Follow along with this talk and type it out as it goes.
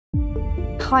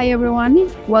Hi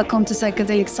everyone, welcome to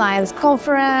Psychedelic Science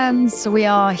Conference. We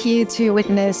are here to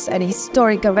witness an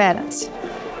historic event.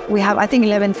 We have, I think,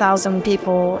 11,000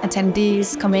 people,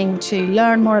 attendees coming to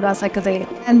learn more about psychedelic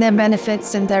and their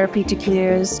benefits and therapeutic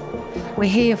use. We're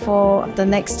here for the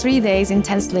next 3 days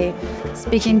intensely,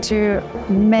 speaking to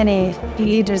many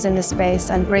leaders in the space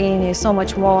and bringing you so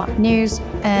much more news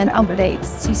and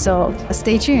updates. So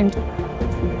stay tuned.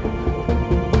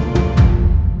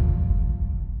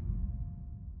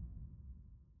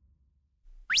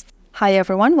 Hi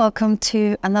everyone, welcome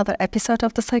to another episode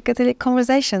of the Psychedelic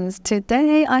Conversations.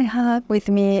 Today I have with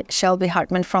me Shelby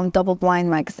Hartman from Double Blind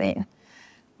magazine.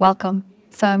 Welcome.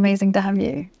 So amazing to have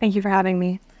you. Thank you for having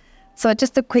me. So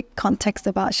just a quick context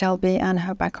about Shelby and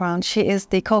her background. She is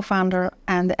the co-founder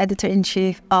and the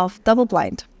editor-in-chief of Double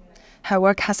Blind. Her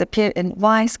work has appeared in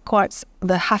Vice, Quartz,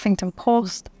 The Huffington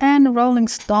Post, and Rolling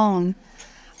Stone,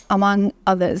 among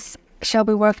others.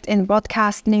 Shelby worked in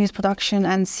broadcast news production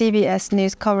and CBS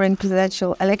News covering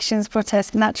presidential elections,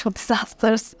 protests, natural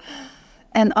disasters,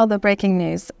 and other breaking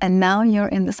news. And now you're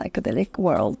in the psychedelic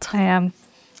world. I am.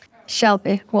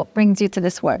 Shelby, what brings you to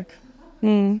this work?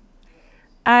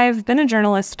 I've been a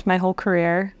journalist my whole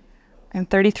career. I'm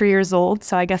 33 years old,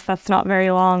 so I guess that's not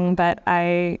very long, but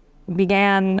I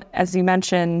began, as you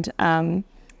mentioned,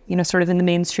 sort of in the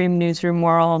mainstream newsroom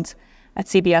world at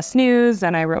CBS News,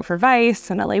 and I wrote for Vice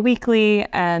and LA Weekly,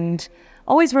 and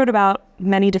always wrote about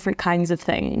many different kinds of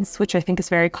things, which I think is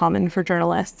very common for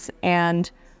journalists,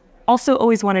 and also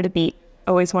always wanted to be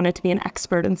an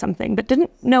expert in something, but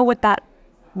didn't know what that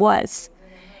was.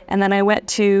 And then I went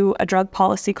to a drug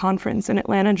policy conference in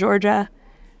Atlanta, Georgia,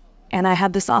 and I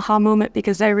had this aha moment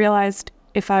because I realized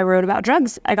if I wrote about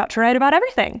drugs, I got to write about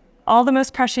everything. All the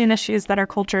most prescient issues that our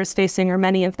culture is facing, or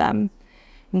many of them,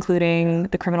 including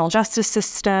the criminal justice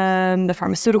system, the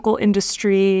pharmaceutical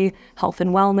industry, health and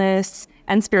wellness,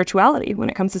 and spirituality when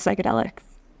it comes to psychedelics.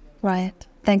 Right.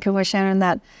 Thank you for sharing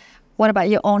that. What about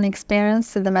your own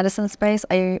experience in the medicine space?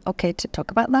 Are you okay to talk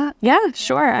about that? Yeah,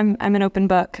 sure. I'm an open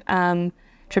book.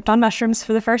 Tripped on mushrooms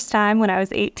for the first time when I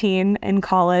was 18 in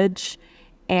college,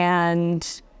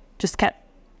 and just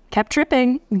kept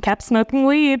tripping and kept smoking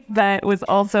weed, but was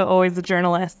also always a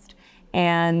journalist.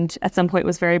 And at some point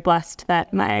was very blessed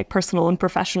that my personal and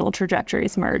professional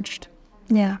trajectories merged.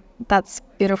 Yeah, that's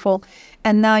beautiful.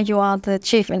 And now you are the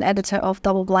chief and editor of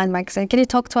Double Blind magazine. Can you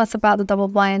talk to us about the Double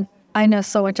Blind? I know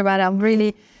so much about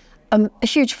it. I'm a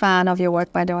huge fan of your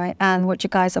work, by the way, and what you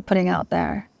guys are putting out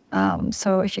there.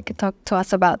 So if you could talk to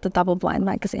us about the Double Blind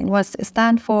magazine. What's it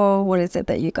stand for? What is it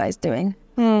that you guys doing?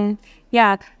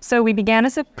 Yeah, so we began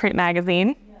as a print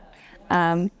magazine.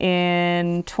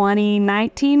 In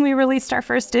 2019, we released our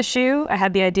first issue. I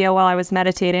had the idea while I was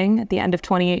meditating at the end of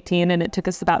 2018, and it took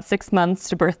us about 6 months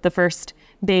to birth the first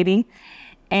baby.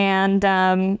 And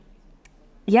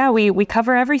we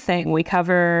cover everything. We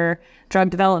cover drug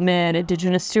development,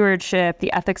 indigenous stewardship,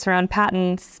 the ethics around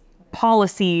patents,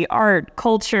 policy, art,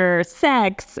 culture,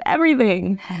 sex,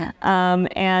 everything.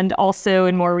 And also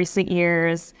in more recent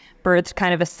years, birthed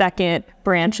kind of a second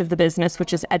branch of the business,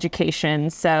 which is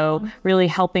education. So really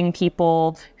helping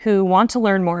people who want to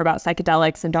learn more about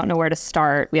psychedelics and don't know where to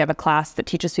start. We have a class that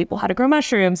teaches people how to grow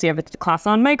mushrooms. We have a class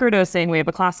on microdosing. We have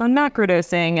a class on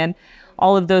macrodosing. And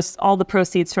all the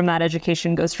proceeds from that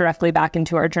education goes directly back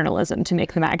into our journalism to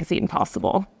make the magazine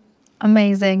possible.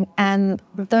 Amazing. And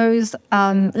those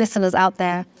listeners out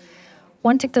there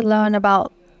wanting to learn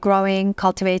about growing,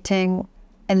 cultivating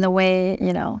in the way,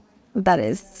 that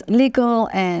is legal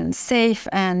and safe,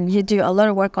 and you do a lot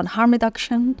of work on harm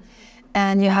reduction,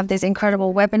 and you have this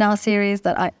incredible webinar series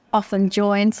that I often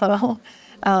join, so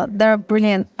they're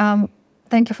brilliant.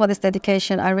 Thank you for this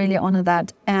dedication. I really honor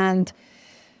that. And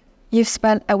you've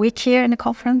spent a week here in the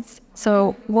conference,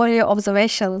 so what are your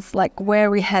observations, like where are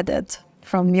we headed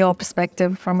from your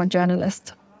perspective, from a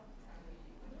journalist?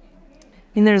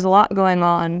 There's a lot going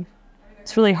on.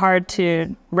 It's really hard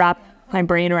to wrap my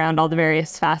brain around all the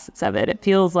various facets of it. It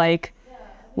feels like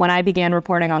when I began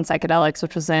reporting on psychedelics,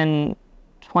 which was in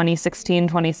 2016,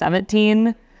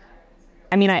 2017,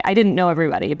 I didn't know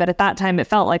everybody, but at that time it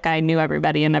felt like I knew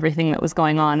everybody and everything that was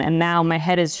going on. And now my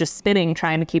head is just spinning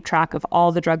trying to keep track of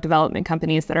all the drug development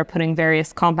companies that are putting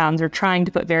various compounds or trying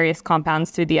to put various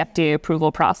compounds through the FDA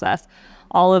approval process.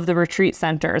 All of the retreat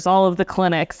centers, all of the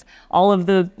clinics, all of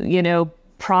the,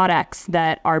 products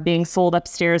that are being sold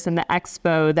upstairs in the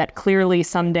expo that clearly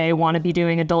someday want to be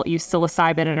doing adult use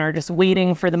psilocybin and are just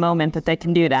waiting for the moment that they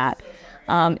can do that.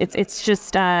 It's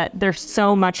just there's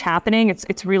so much happening.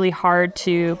 It's really hard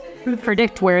to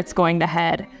predict where it's going to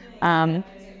head. My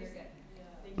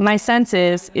sense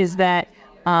is that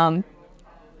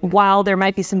while there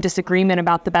might be some disagreement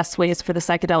about the best ways for the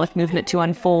psychedelic movement to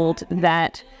unfold,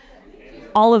 that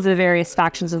all of the various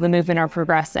factions of the movement are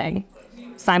progressing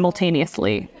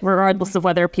simultaneously, regardless of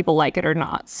whether people like it or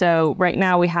not. So right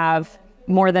now we have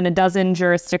more than a dozen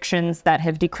jurisdictions that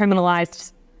have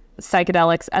decriminalized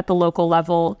psychedelics at the local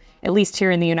level, at least here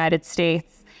in the United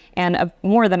States, and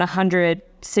more than 100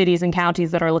 cities and counties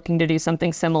that are looking to do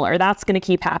something similar. That's going to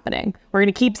keep happening. We're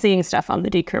going to keep seeing stuff on the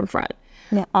decrim front.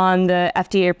 Yeah. On the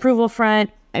FDA approval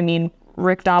front, I mean,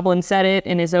 Rick Doblin said it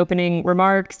in his opening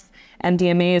remarks.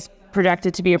 MDMA is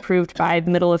projected to be approved by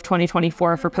the middle of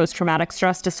 2024 for post-traumatic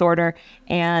stress disorder,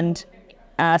 and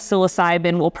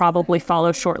psilocybin will probably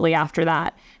follow shortly after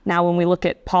that. Now, when we look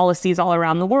at policies all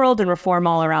around the world and reform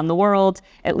all around the world,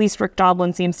 at least Rick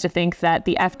Doblin seems to think that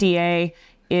the FDA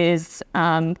is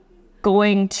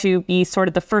going to be sort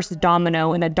of the first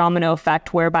domino in a domino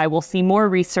effect, whereby we'll see more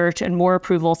research and more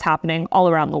approvals happening all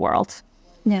around the world.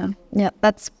 Yeah,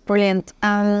 that's brilliant.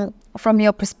 From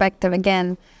your perspective,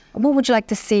 again, what would you like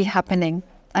to see happening?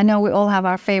 I know we all have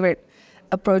our favorite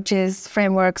approaches,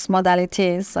 frameworks,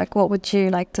 modalities. Like, what would you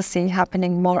like to see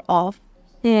happening more of?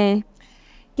 Yeah,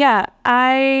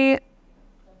 at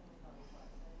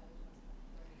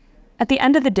the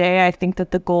end of the day, I think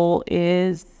that the goal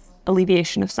is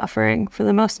alleviation of suffering for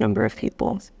the most number of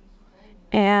people,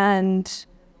 and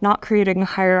not creating a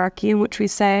hierarchy in which we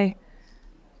say,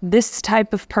 this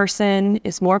type of person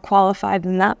is more qualified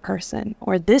than that person,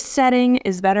 or this setting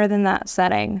is better than that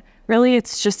setting. Really,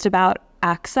 it's just about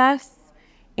access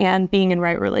and being in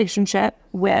right relationship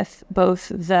with both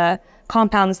the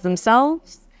compounds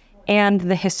themselves and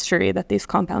the history that these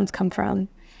compounds come from.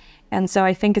 And so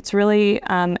I think it's really,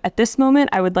 at this moment,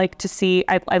 I would like to see,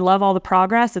 I love all the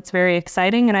progress. It's very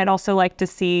exciting. And I'd also like to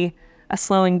see a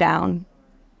slowing down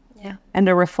and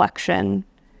a reflection,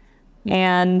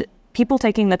 and people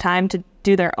taking the time to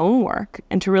do their own work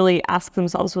and to really ask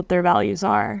themselves what their values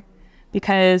are.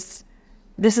 Because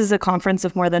this is a conference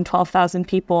of more than 12,000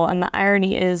 people. And the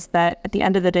irony is that at the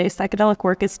end of the day, psychedelic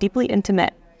work is deeply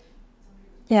intimate.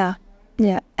 Yeah.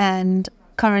 And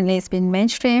currently it's been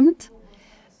mainstreamed.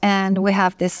 And we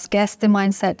have this scarcity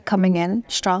mindset coming in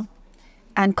strong,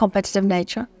 and competitive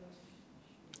nature.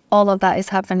 All of that is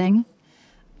happening.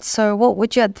 So what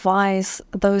would you advise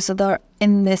those that are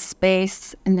in this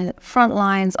space, in the front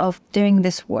lines of doing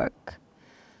this work?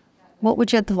 What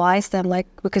would you advise them? Like,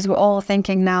 because we're all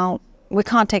thinking now, we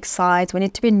can't take sides. We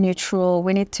need to be neutral.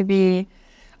 We need to be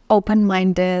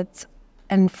open-minded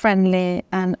and friendly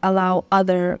and allow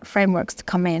other frameworks to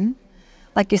come in.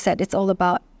 Like you said, it's all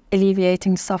about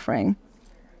alleviating suffering.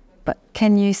 But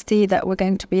can you see that we're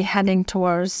going to be heading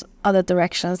towards other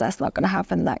directions? That's not going to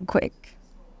happen that quick.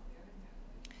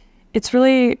 It's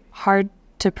really hard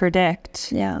to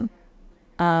predict. Yeah.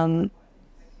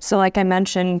 So like I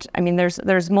mentioned, I mean,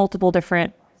 there's multiple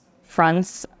different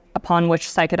fronts upon which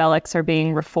psychedelics are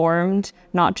being reformed,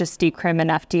 not just decrim and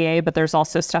FDA, but there's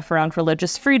also stuff around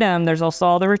religious freedom. There's also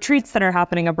all the retreats that are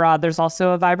happening abroad. There's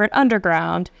also a vibrant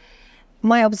underground.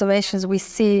 My observations, we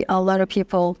see a lot of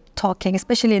people talking,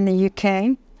 especially in the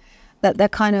UK, that they're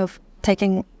kind of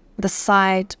taking the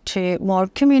side to more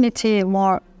community,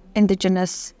 more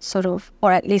indigenous sort of,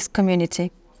 or at least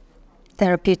community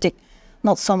therapeutic,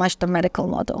 not so much the medical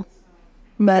model.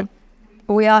 But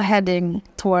we are heading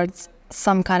towards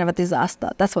some kind of a disaster.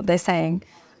 That's what they're saying.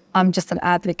 I'm just an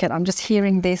advocate. I'm just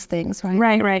hearing these things,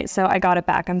 right? Right. So I got it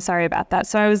back. I'm sorry about that.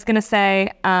 So I was going to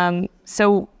say,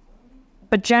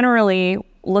 but generally,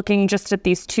 looking just at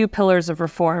these two pillars of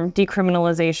reform,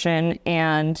 decriminalization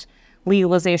and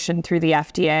legalization through the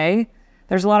FDA,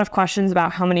 there's a lot of questions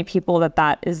about how many people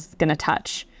that is going to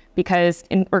touch. Because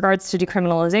in regards to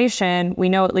decriminalization, we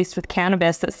know, at least with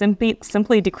cannabis, that simply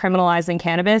decriminalizing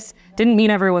cannabis didn't mean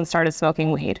everyone started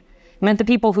smoking weed. It meant the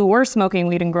people who were smoking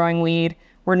weed and growing weed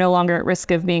were no longer at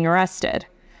risk of being arrested.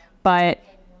 But,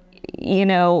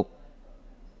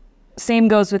 same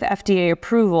goes with FDA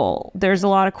approval. There's a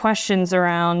lot of questions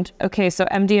around, okay, so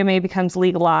MDMA becomes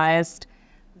legalized,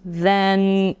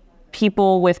 then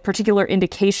people with particular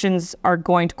indications are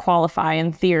going to qualify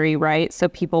in theory, right? So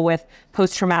people with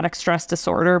post-traumatic stress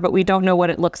disorder, but we don't know what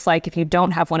it looks like if you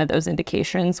don't have one of those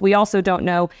indications. We also don't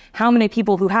know how many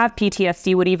people who have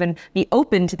PTSD would even be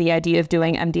open to the idea of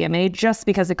doing MDMA just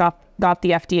because it got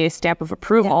the FDA stamp of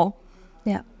approval.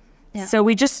 Yeah. So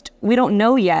we don't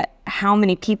know yet how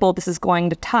many people this is going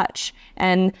to touch.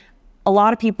 And a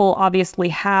lot of people obviously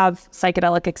have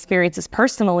psychedelic experiences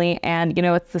personally, and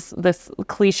it's this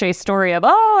cliche story of,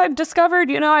 I've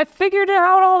discovered, I figured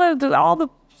out all the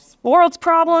world's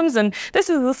problems, and this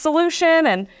is the solution,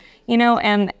 and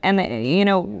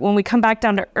when we come back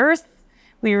down to earth,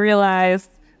 we realize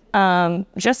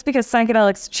just because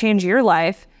psychedelics change your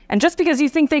life, and just because you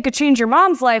think they could change your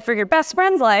mom's life or your best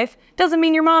friend's life, doesn't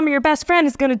mean your mom or your best friend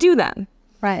is going to do them.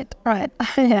 Right.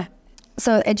 Yeah.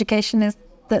 So education is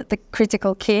the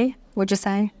critical key, would you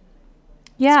say?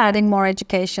 Yeah. Adding more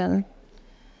education.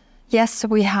 Yes,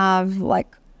 we have,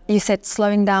 like you said,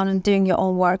 slowing down and doing your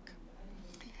own work.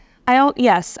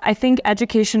 Yes, I think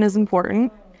education is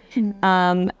important.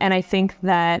 And I think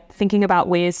that thinking about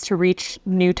ways to reach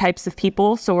new types of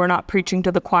people so we're not preaching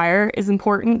to the choir is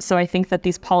important. So I think that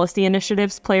these policy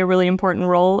initiatives play a really important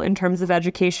role in terms of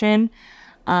education.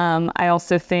 I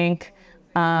also think,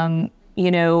 having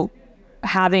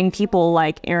people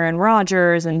like Aaron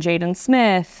Rodgers and Jaden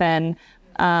Smith and,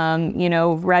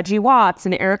 Reggie Watts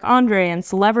and Eric Andre and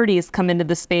celebrities come into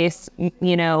the space,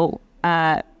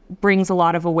 brings a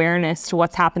lot of awareness to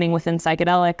what's happening within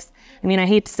psychedelics. I mean, I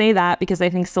hate to say that because I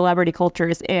think celebrity culture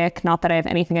is ick. Not that I have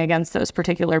anything against those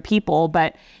particular people,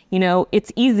 but,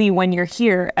 it's easy when you're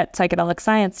here at Psychedelic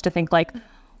Science to think like,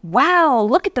 wow,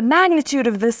 look at the magnitude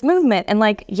of this movement. And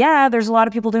like, yeah, there's a lot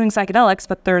of people doing psychedelics,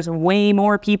 but there's way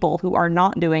more people who are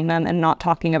not doing them and not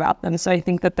talking about them. So I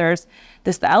think that there's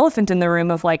the elephant in the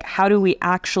room of like, how do we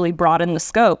actually broaden the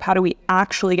scope? How do we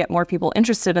actually get more people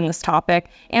interested in this topic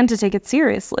and to take it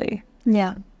seriously?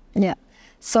 Yeah.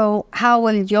 So how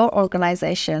will your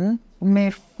organization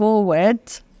move forward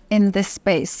in this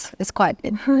space? It's quite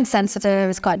sensitive,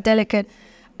 it's quite delicate.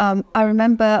 I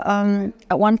remember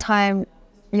at one time,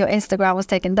 your Instagram was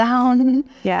taken down.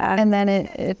 Yeah. And then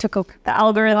it took up the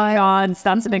algorithm gods.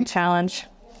 That's a big challenge.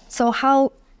 So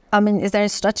is there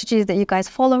strategies that you guys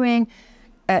following?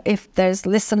 If there's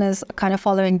listeners kind of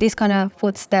following these kind of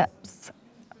footsteps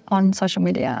on social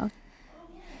media?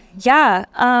 Yeah.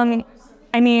 I've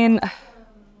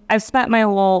spent my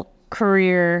whole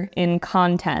career in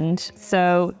content.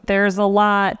 So there's a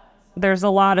lot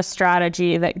of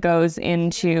strategy that goes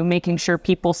into making sure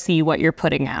people see what you're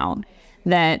putting out,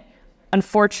 that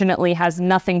unfortunately has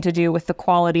nothing to do with the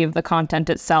quality of the content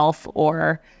itself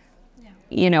or,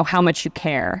 how much you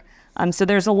care. So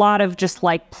there's a lot of just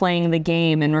like playing the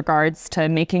game in regards to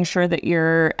making sure that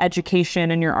your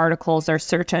education and your articles are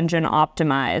search engine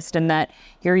optimized and that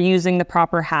you're using the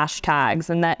proper hashtags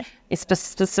and that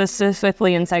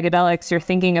specifically in psychedelics, you're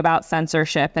thinking about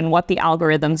censorship and what the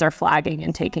algorithms are flagging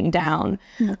and taking down.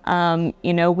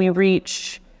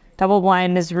 Double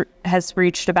Blind has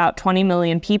reached about 20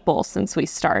 million people since we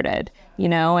started,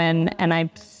 and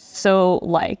I'm so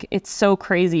it's so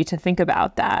crazy to think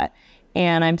about that.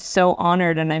 And I'm so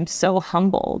honored and I'm so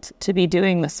humbled to be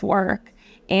doing this work.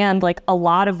 And like a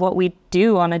lot of what we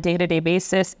do on a day-to-day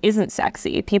basis isn't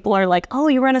sexy. People are like, oh,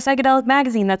 you run a psychedelic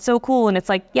magazine. That's so cool. And it's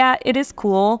like, yeah, it is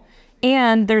cool.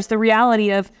 And there's the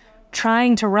reality of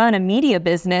trying to run a media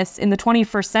business in the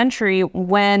 21st century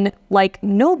when like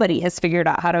nobody has figured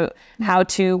out how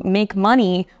to make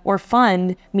money or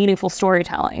fund meaningful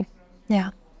storytelling. Yeah.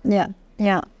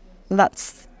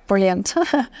 That's brilliant.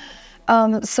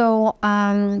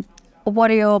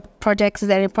 What are your projects? Is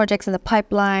there any projects in the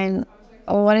pipeline?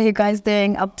 Or what are you guys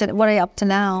doing what are you up to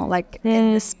now, like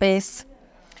in this space?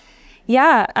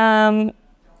 Yeah.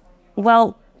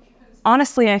 Well,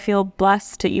 honestly, I feel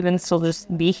blessed to even still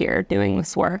just be here doing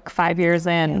this work 5 years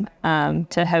in,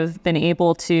 to have been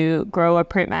able to grow a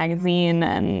print magazine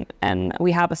and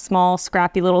we have a small,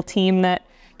 scrappy little team that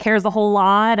cares a whole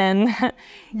lot and,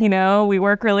 we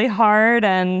work really hard.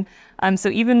 And so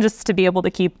even just to be able to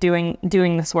keep doing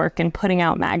this work and putting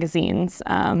out magazines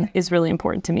is really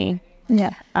important to me.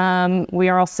 Yeah. We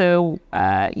are also,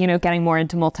 getting more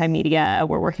into multimedia.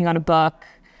 We're working on a book.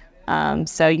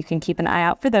 So you can keep an eye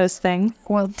out for those things.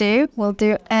 Will do.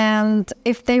 And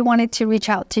if they wanted to reach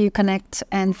out to you, connect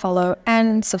and follow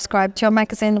and subscribe to your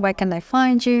magazine, where can they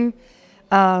find you?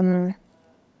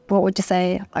 What would you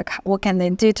say? Like, what can they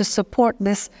do to support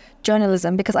this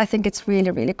journalism? Because I think it's really,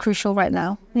 really crucial right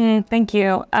now. Thank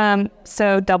you.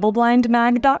 So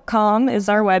doubleblindmag.com is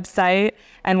our website,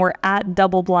 and we're at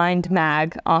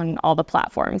doubleblindmag on all the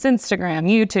platforms: Instagram,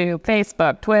 YouTube,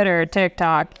 Facebook, Twitter,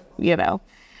 TikTok,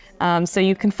 So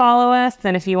you can follow us,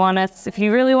 and if you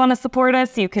really want to support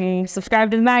us, you can subscribe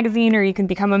to the magazine or you can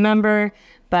become a member.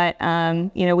 But,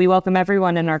 we welcome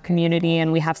everyone in our community,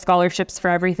 and we have scholarships for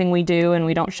everything we do, and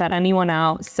we don't shut anyone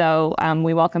out. So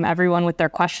we welcome everyone with their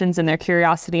questions and their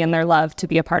curiosity and their love to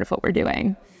be a part of what we're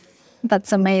doing.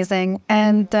 That's amazing.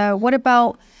 And what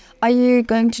about, are you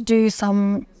going to do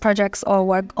some projects or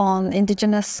work on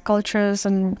indigenous cultures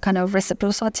and kind of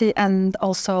reciprocity and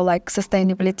also like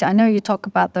sustainability? I know you talk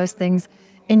about those things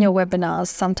in your webinars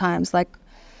sometimes, like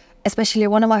especially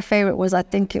one of my favorite was, I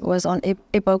think it was on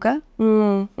Iboga.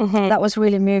 That was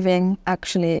really moving,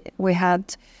 actually. We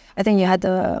had I think you had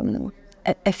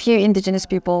a few indigenous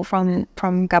people from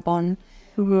Gabon.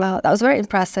 That was very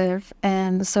impressive.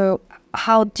 And so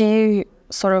how do you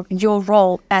sort of your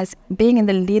role as being in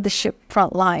the leadership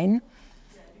front line,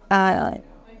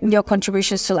 your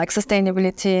contributions to like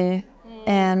sustainability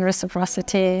and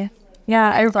reciprocity?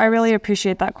 Yeah, I really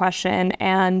appreciate that question.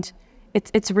 And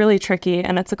it's really tricky,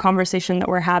 and it's a conversation that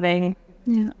we're having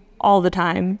all the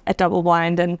time at Double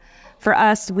Blind. And for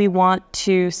us, we want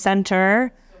to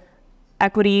center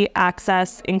equity,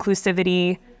 access,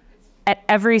 inclusivity at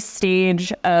every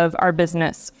stage of our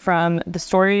business, from the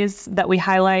stories that we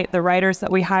highlight, the writers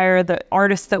that we hire, the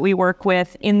artists that we work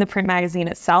with in the print magazine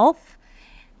itself,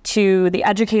 to the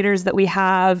educators that we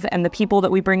have and the people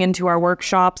that we bring into our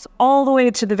workshops, all the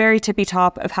way to the very tippy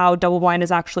top of how Double Blind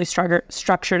is actually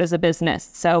structured as a business.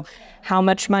 So how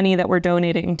much money that we're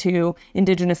donating to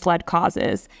Indigenous-led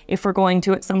causes, if we're going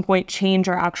to at some point change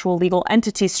our actual legal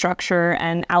entity structure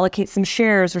and allocate some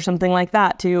shares or something like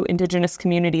that to Indigenous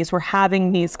communities. We're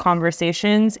having these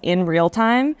conversations in real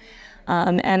time.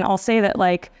 And I'll say that,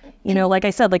 like I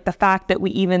said, like the fact that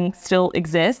we even still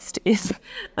exist is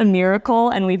a miracle,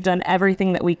 and we've done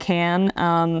everything that we can,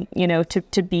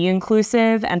 to be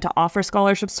inclusive and to offer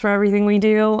scholarships for everything we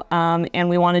do. And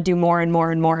we want to do more and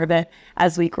more and more of it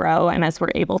as we grow and as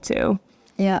we're able to.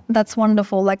 Yeah, that's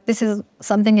wonderful. Like this is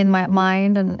something in my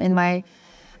mind and in my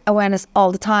awareness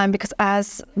all the time, because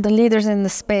as the leaders in the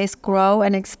space grow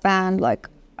and expand, like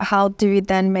how do we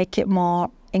then make it more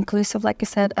inclusive, like you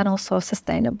said, and also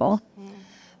sustainable?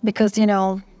 Because,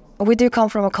 we do come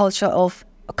from a culture of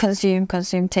consume,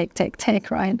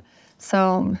 take, right?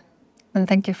 So, and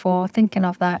thank you for thinking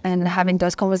of that and having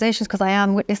those conversations, because I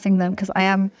am witnessing them, because I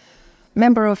am a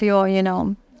member of your,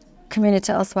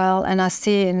 community as well, and I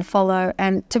see and follow.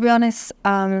 And to be honest,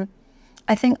 I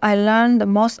think I learned the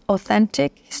most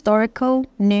authentic historical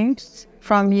news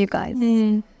from you guys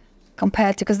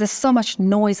compared to, because there's so much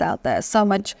noise out there, so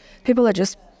much, people are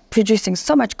just producing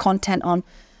so much content on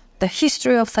the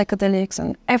history of psychedelics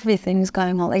and everything is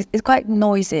going on. It's quite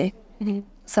noisy.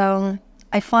 So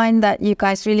I find that you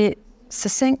guys really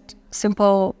succinct,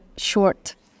 simple,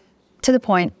 short, to the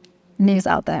point news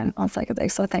out there on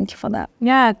psychedelics. So thank you for that.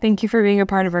 Yeah, thank you for being a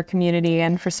part of our community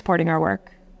and for supporting our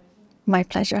work. My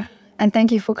pleasure. And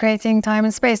thank you for creating time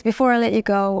and space. Before I let you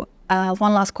go,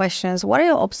 one last question. What are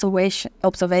your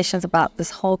observations about this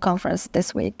whole conference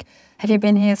this week? Have you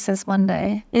been here since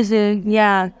Monday?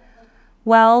 Yeah.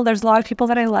 Well, there's a lot of people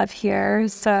that I love here,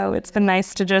 so it's been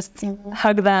nice to just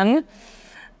hug them.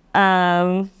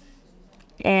 And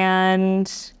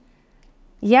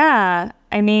yeah,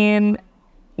 I mean,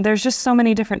 there's just so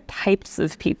many different types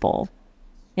of people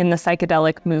in the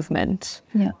psychedelic movement.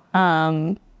 Yeah.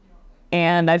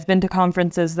 And I've been to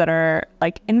conferences that are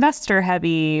like investor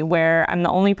heavy, where I'm the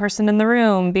only person in the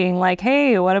room being like,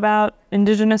 hey, what about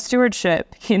Indigenous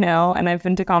stewardship? And I've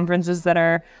been to conferences that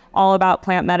are all about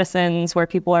plant medicines, where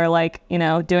people are like,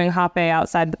 doing hape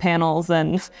outside the panels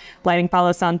and lighting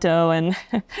Palo Santo. And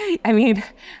I mean,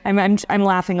 I'm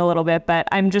laughing a little bit, but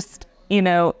I'm just,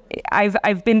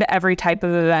 I've been to every type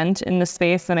of event in the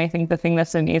space. And I think the thing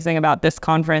that's amazing about this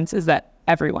conference is that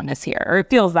everyone is here, or it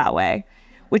feels that way,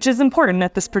 which is important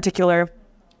at this particular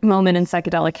moment in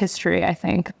psychedelic history, I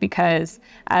think, because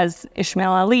as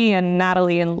Ishmael Ali and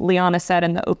Natalie and Liana said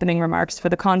in the opening remarks for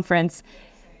the conference,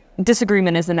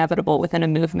 disagreement is inevitable within a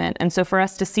movement. And so for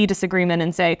us to see disagreement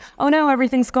and say, oh no,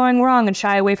 everything's going wrong, and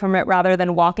shy away from it rather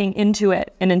than walking into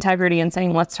it in integrity and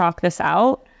saying, let's talk this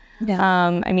out. Yeah.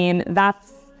 I mean,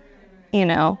 that's,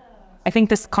 I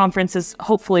think this conference has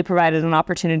hopefully provided an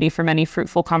opportunity for many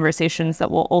fruitful conversations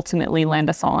that will ultimately land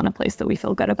us all in a place that we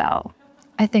feel good about.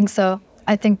 I think so.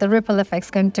 I think the ripple effect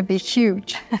is going to be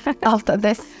huge after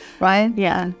this, right?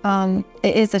 Yeah.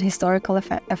 It is a historical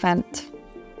event.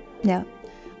 Yeah.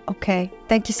 Okay.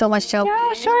 Thank you so much, Shelby.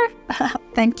 Yeah, sure.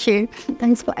 Thank you.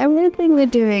 Thanks for everything we're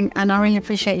doing, and I really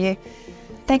appreciate you.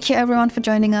 Thank you, everyone, for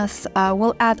joining us.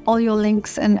 We'll add all your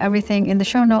links and everything in the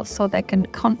show notes so they can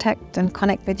contact and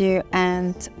connect with you.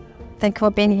 And thank you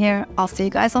for being here. I'll see you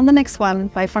guys on the next one.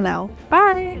 Bye for now. Bye.